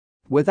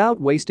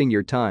Without wasting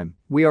your time,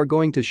 we are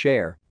going to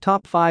share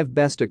top 5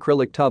 best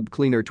acrylic tub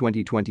cleaner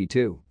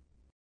 2022.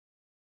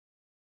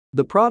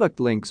 The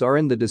product links are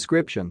in the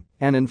description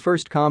and in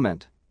first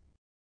comment.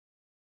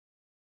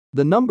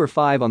 The number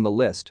 5 on the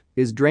list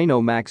is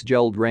Drano Max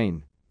Gel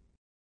Drain.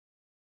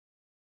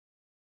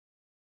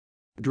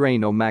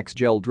 Drano Max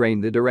Gel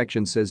Drain. The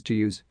direction says to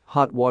use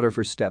hot water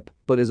for step,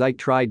 but as I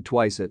tried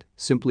twice it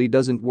simply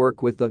doesn't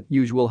work with the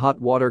usual hot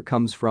water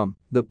comes from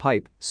the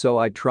pipe, so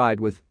I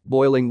tried with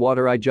boiling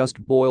water. I just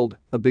boiled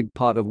a big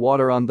pot of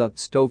water on the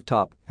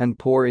stovetop and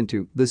pour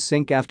into the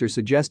sink after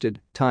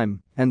suggested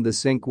time, and the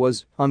sink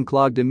was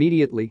unclogged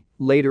immediately.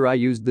 Later I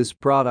used this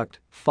product,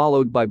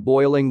 followed by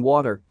boiling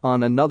water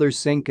on another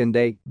sink and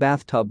a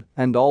bathtub,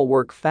 and all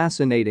work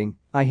fascinating.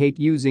 I hate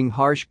using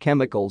harsh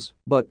chemicals,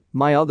 but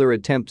my other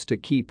attempts to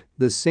keep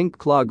the sink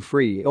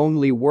clog-free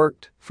only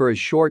worked for a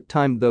short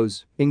time.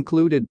 Those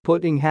included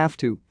putting half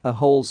to a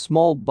whole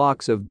small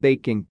box of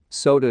baking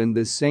soda in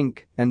the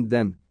sink and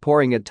then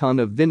pouring a ton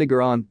of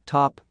vinegar on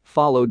top,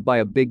 followed by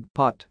a big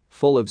pot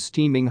full of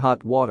steaming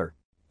hot water.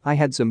 I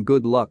had some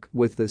good luck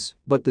with this,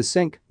 but the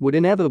sink would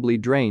inevitably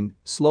drain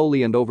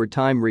slowly and over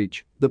time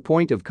reach the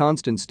point of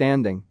constant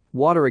standing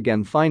water.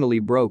 Again, finally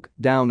broke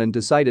down and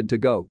decided to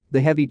go the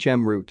heavy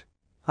chem route.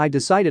 I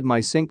decided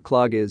my sink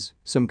clog is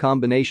some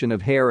combination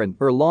of hair and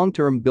or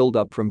long-term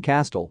buildup from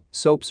Castile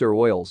soaps or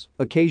oils.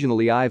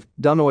 Occasionally I've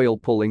done oil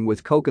pulling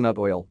with coconut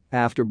oil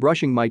after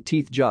brushing my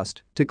teeth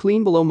just to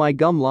clean below my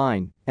gum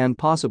line and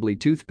possibly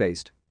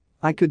toothpaste.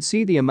 I could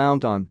see the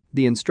amount on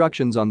the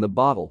instructions on the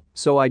bottle,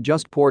 so I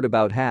just poured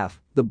about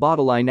half the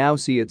bottle. I now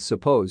see it's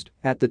supposed.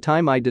 At the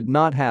time I did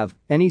not have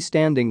any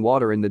standing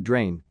water in the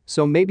drain,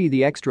 so maybe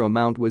the extra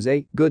amount was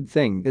a good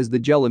thing as the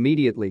gel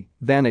immediately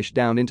vanished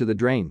down into the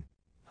drain.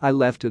 I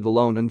left it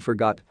alone and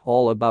forgot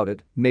all about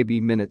it.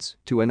 Maybe minutes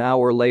to an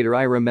hour later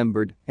I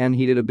remembered and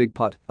heated a big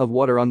pot of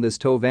water on the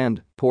stove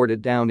and poured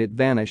it down. It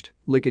vanished,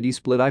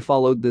 lickety-split. I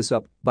followed this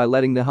up by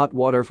letting the hot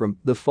water from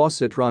the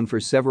faucet run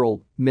for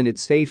several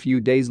minutes. A few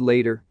days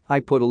later, I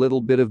put a little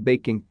bit of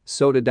baking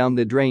soda down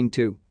the drain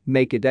to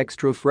make it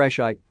extra fresh.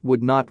 I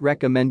would not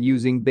recommend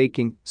using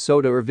baking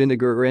soda or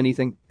vinegar or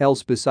anything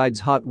else besides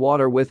hot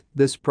water with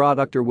this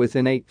product, or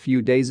within a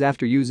few days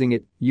after using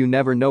it. You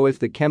never know if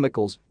the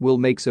chemicals will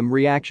make some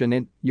reaction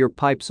in your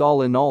pipes.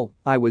 All in all,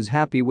 I was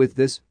happy with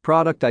this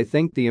product. I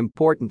think the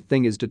important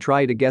thing is to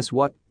try to guess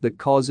what the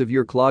cause of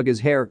your clog is.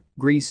 Hair,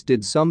 grease,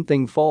 did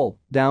something fall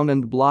down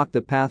and block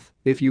the path?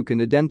 If you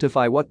can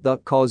identify what the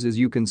cause is,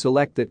 you can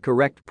select the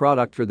correct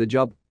product for the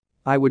job.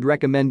 I would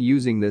recommend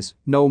using this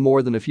no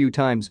more than a few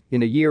times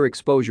in a year.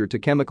 Exposure to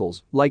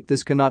chemicals like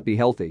this cannot be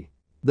healthy.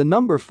 The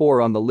number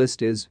 4 on the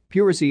list is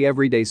Puracy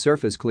Everyday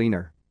Surface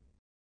Cleaner.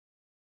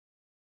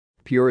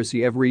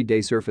 Puracy Everyday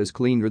Surface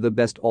Cleaner, the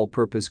best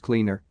all-purpose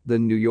cleaner. The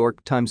New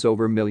York Times.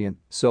 Over million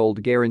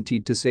sold,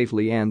 guaranteed to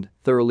safely and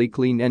thoroughly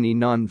clean any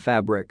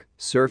non-fabric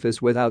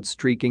surface without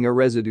streaking or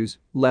residues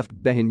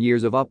left behind.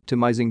 Years of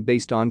optimizing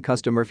based on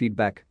customer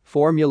feedback.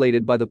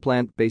 Formulated by the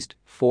plant-based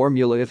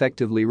formula,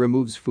 effectively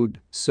removes food,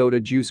 soda,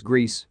 juice,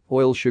 grease,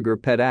 oil, sugar,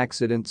 pet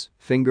accidents,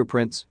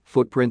 fingerprints,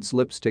 footprints,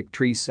 lipstick,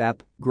 tree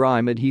sap,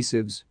 grime,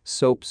 adhesives,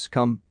 soap,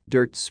 scum,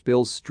 dirt,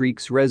 spills,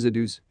 streaks,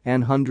 residues,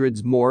 and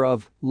hundreds more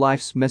of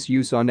life's mess.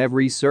 Use on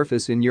every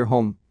surface in your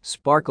home.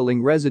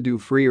 Sparkling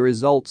residue-free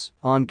results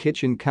on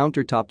kitchen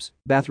countertops,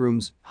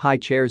 bathrooms, high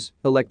chairs,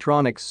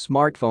 electronics,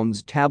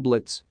 smartphones,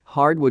 tablets,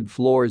 hardwood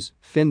floors,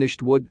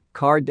 finished wood,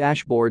 car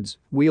dashboards,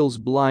 wheels,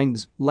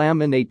 blinds,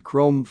 laminate,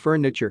 chrome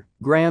furniture,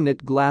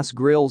 granite, glass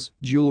grills,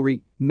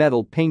 jewelry,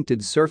 metal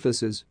painted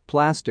surfaces,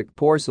 plastic,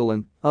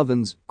 porcelain,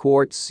 ovens,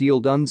 quartz,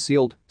 sealed,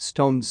 unsealed,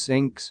 stone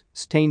sinks,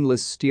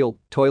 stainless steel,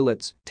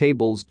 toilets,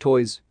 tables,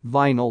 toys,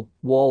 vinyl,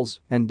 walls,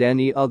 and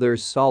any other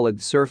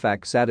solid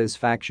surface.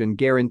 Satisfaction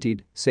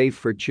guaranteed, safe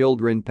for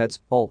children, pets,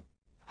 all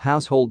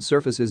household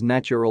surfaces.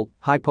 Natural,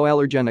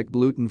 hypoallergenic,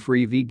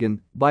 gluten-free, vegan,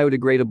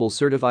 biodegradable,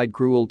 certified,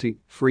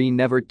 cruelty-free,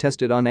 never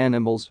tested on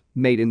animals,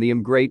 made in the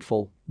I'm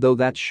grateful, though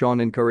that Sean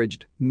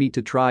encouraged me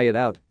to try it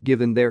out,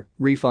 given their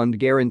refund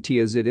guarantee,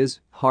 as it is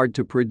hard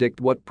to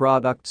predict what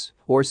products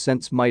or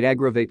scents might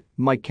aggravate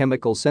my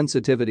chemical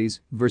sensitivities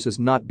versus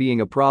not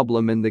being a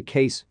problem. In the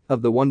case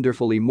of the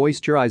wonderfully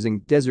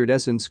moisturizing Desert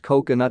Essence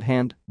Coconut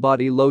Hand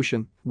Body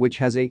Lotion, which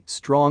has a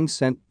strong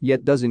scent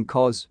yet doesn't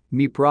cause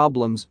me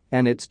problems,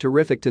 and it's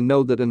terrific to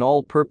know that an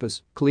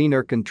all-purpose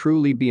cleaner can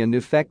truly be an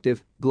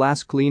effective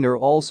glass cleaner.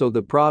 Also,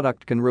 the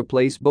product can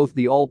replace both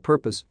the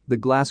all-purpose, the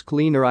glass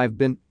cleaner I've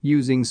been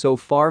using so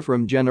far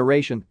from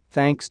generation,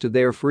 thanks to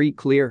their free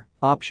clear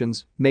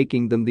options,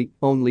 making them the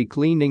only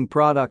cleaning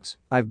products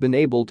I've been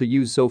able to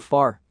use so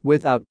far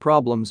without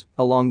problems,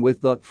 along with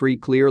the free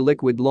clear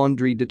liquid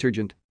laundry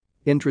detergent.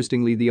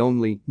 Interestingly, the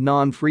only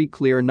non-free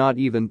clear, not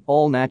even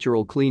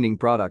all-natural cleaning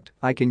product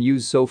I can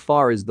use so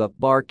far is the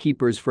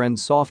Barkeeper's Friend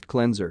Soft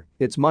Cleanser.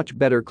 It's much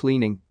better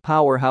cleaning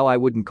power. How I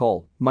wouldn't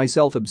call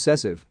myself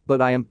obsessive,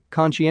 but I am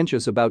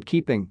conscientious about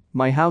keeping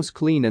my house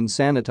clean and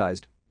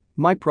sanitized.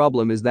 My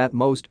problem is that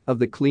most of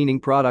the cleaning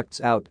products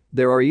out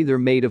there are either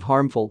made of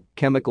harmful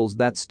chemicals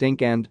that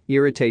stink and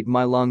irritate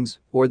my lungs,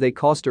 or they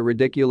cost a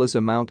ridiculous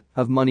amount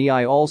of money.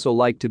 I also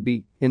like to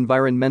be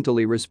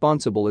environmentally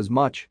responsible as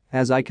much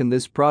as I can.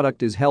 This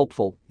product is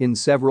helpful in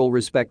several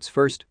respects.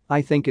 First,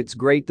 I think it's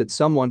great that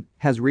someone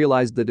has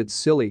realized that it's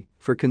silly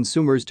for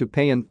consumers to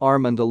pay an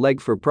arm and a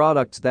leg for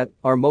products that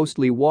are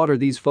mostly water.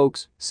 These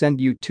folks send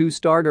you 2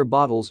 starter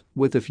bottles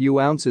with a few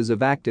ounces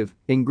of active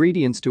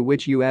ingredients to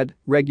which you add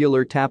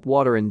regular tap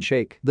water and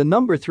shake. The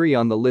number 3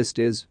 on the list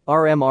is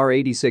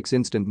RMR86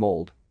 Instant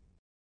Mold.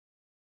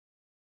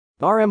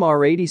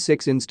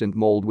 RMR86 Instant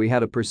Mold. We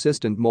had a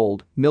persistent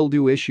mold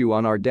mildew issue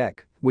on our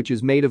deck, which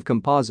is made of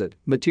composite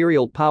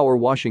material. Power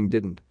washing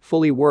didn't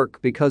fully work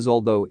because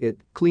although it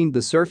cleaned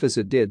the surface,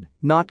 it did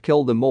not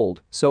kill the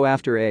mold, so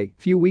after a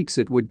few weeks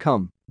it would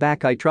come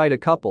back. I tried a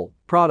couple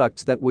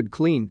products that would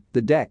clean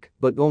the deck,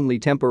 but only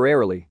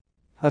temporarily.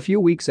 A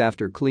few weeks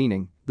after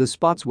cleaning, the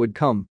spots would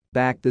come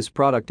back. This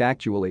product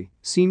actually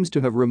seems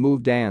to have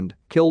removed and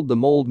killed the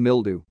mold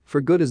mildew for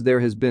good, as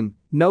there has been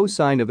no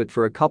sign of it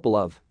for a couple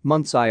of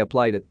months. I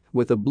applied it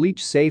with a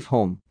bleach-safe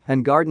home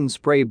and garden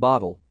spray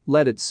bottle,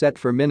 let it set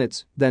for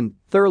minutes, then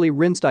thoroughly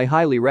rinsed. I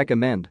highly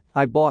recommend.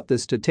 I bought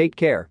this to take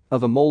care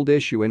of a mold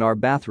issue in our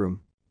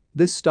bathroom.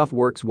 This stuff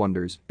works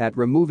wonders at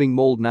removing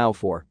mold. Now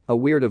for a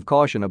word of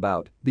caution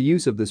about the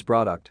use of this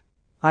product.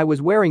 I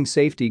was wearing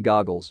safety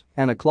goggles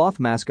and a cloth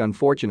mask.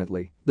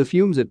 Unfortunately, the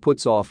fumes it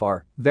puts off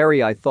are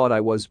I thought I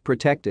was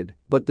protected,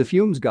 but the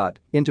fumes got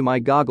into my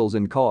goggles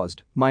and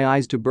caused my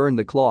eyes to burn.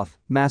 The cloth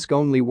mask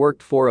only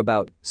worked for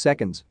about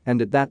seconds,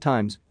 and at that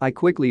times, I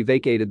quickly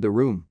vacated the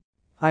room.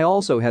 I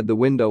also had the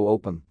window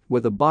open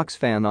with a box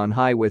fan on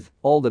high. With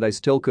all that, I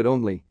still could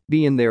only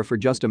be in there for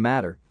just a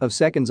matter of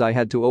seconds. I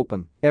had to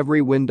open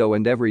every window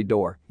and every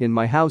door in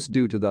my house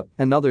due to the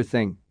another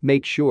thing,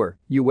 make sure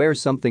you wear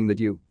something that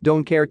you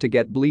don't care to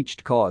get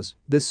bleached, cause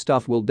this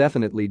stuff will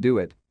definitely do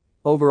it.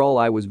 Overall,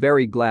 I was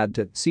very glad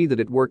to see that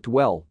it worked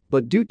well,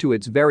 but due to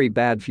its very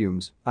bad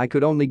fumes, I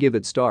could only give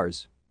it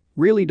stars.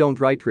 Really don't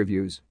write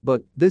reviews,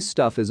 but this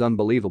stuff is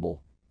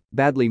unbelievable.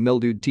 Badly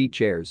mildewed tea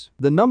chairs.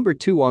 The number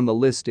 2 on the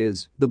list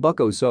is the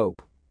Bucko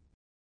soap.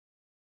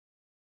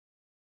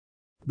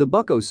 The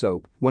Bucko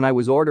soap. When I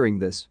was ordering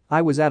this,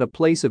 I was at a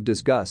place of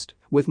disgust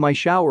with my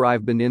shower.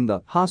 I've been in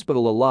the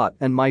hospital a lot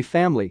and my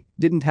family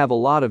didn't have a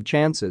lot of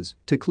chances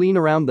to clean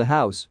around the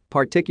house,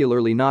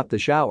 particularly not the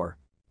shower.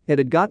 It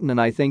had gotten,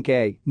 and I think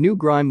a new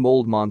grime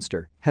mold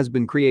monster has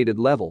been created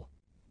level.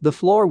 The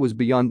floor was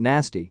beyond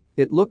nasty.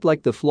 It looked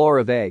like the floor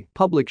of a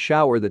public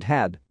shower that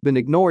had been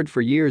ignored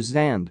for years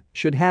and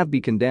should have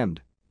been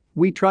condemned.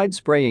 We tried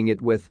spraying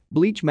it with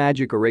bleach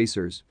magic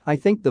erasers. I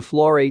think the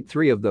floor ate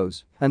 3 of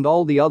those and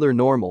all the other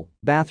normal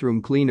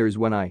bathroom cleaners.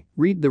 When I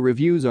read the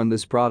reviews on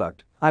this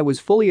product, I was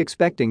fully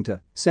expecting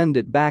to send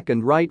it back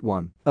and write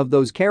one of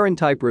those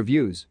Karen-type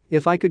reviews.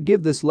 If I could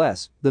give this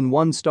less than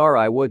 1 star,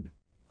 I would.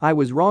 I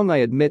was wrong, I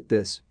admit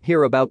this.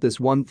 Hear about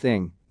this one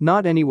thing.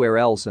 Not anywhere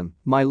else in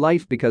my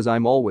life, because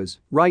I'm always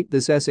right.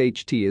 This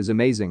SHT is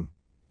amazing.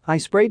 I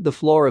sprayed the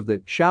floor of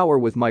the shower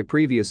with my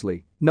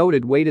previously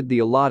noted, waited the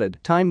allotted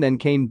time, then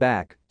came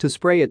back to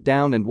spray it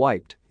down and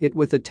wiped it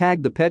with a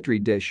tag. The Petri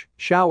dish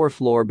shower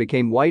floor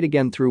became white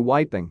again through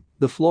wiping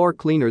the floor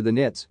cleaner than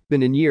it's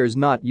been in years.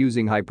 Not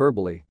using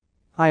hyperbole,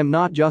 I am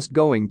not just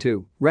going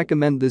to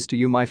recommend this to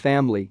you, my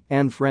family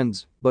and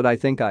friends, but I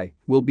think I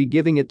will be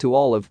giving it to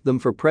all of them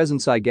for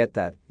presents. I get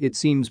that it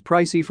seems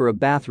pricey for a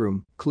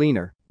bathroom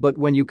cleaner, but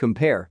when you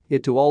compare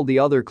it to all the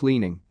other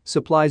cleaning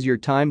supplies your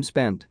time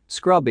spent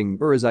scrubbing,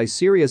 or as I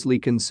seriously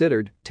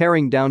considered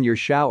tearing down your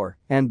shower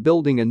and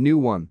building a new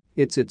one,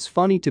 it's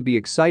funny to be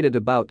excited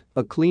about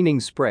a cleaning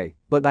spray,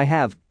 but I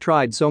have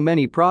tried so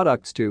many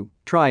products to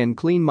try and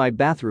clean my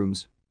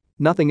bathrooms.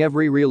 Nothing ever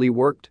really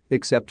worked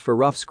except for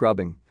rough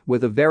scrubbing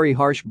with a very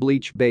harsh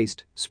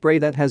bleach-based spray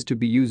that has to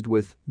be used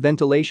with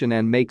ventilation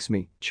and makes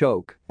me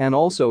choke and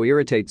also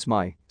irritates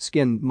my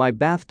skin. My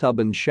bathtub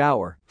and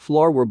shower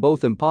floor were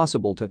both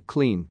impossible to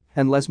clean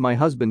unless my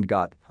husband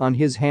got on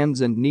his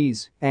hands and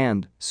knees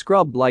and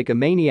scrubbed like a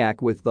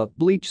maniac with the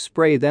bleach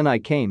spray. Then I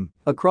came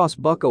across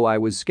Bucko. I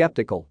was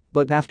skeptical,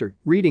 but after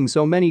reading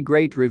so many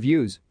great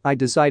reviews, I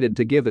decided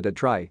to give it a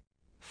try.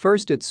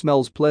 First, it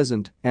smells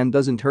pleasant and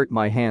doesn't hurt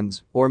my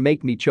hands or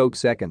make me choke.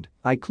 Second,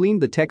 I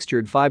cleaned the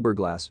textured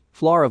fiberglass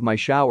floor of my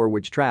shower,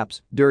 which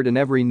traps dirt in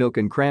every nook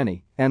and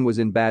cranny and was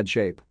in bad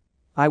shape.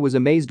 I was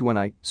amazed when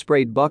I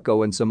sprayed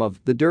Bucko and some of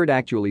the dirt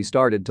actually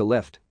started to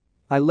lift.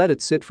 I let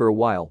it sit for a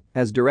while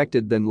as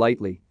directed, then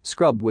lightly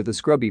scrubbed with a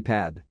scrubby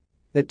pad.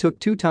 It took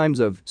 2 times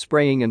of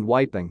spraying and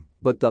wiping,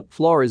 but the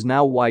floor is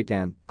now white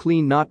and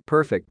clean. Not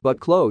perfect, but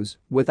close,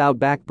 without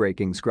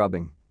backbreaking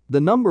scrubbing. The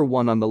number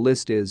 1 on the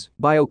list is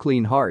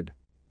BioClean Hard.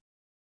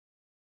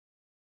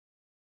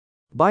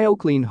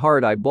 BioClean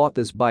Hard. I bought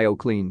this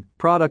BioClean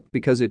product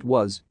because it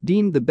was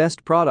deemed the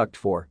best product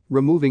for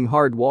removing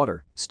hard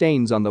water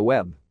stains on the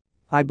web.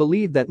 I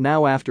believe that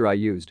now after I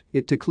used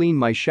it to clean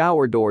my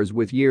shower doors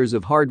with years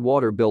of hard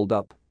water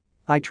buildup.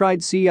 I tried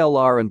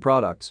CLR and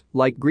products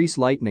like Grease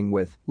Lightning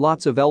with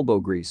lots of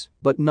elbow grease,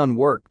 but none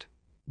worked.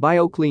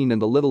 BioClean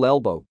and a little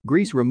elbow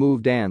grease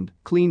removed and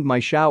cleaned my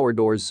shower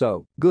doors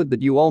so good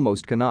that you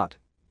almost cannot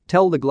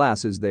tell the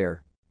glass is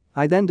there.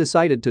 I then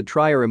decided to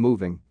try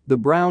removing the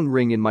brown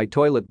ring in my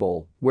toilet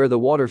bowl where the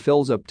water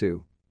fills up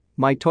to.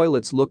 My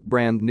toilets look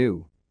brand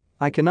new.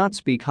 I cannot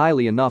speak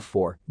highly enough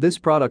for this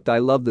product. I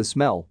love the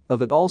smell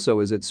of it also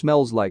as it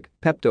smells like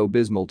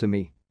Pepto-Bismol to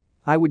me.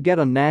 I would get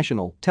on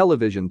national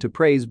television to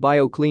praise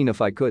BioClean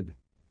if I could.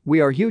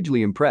 We are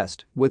hugely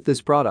impressed with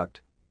this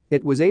product.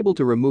 It was able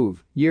to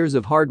remove years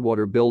of hard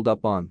water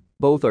buildup on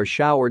both our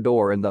shower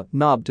door and the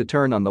knob to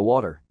turn on the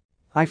water.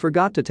 I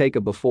forgot to take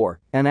a before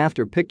and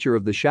after picture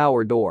of the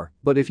shower door,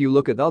 but if you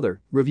look at other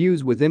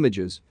reviews with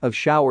images of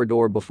shower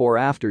door before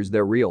afters,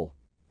 they're real.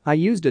 I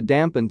used a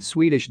dampened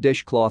Swedish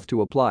dishcloth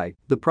to apply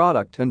the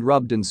product and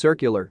rubbed in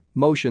circular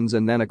motions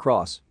and then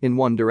across in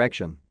one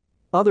direction.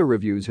 Other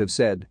reviews have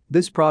said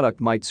this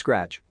product might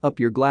scratch up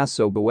your glass,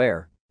 so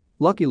beware.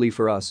 Luckily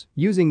for us,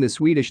 using the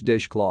Swedish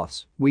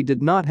dishcloths, we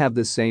did not have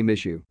this same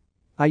issue.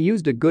 I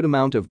used a good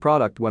amount of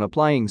product when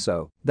applying,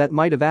 so that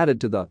might have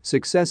added to the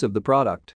success of the product.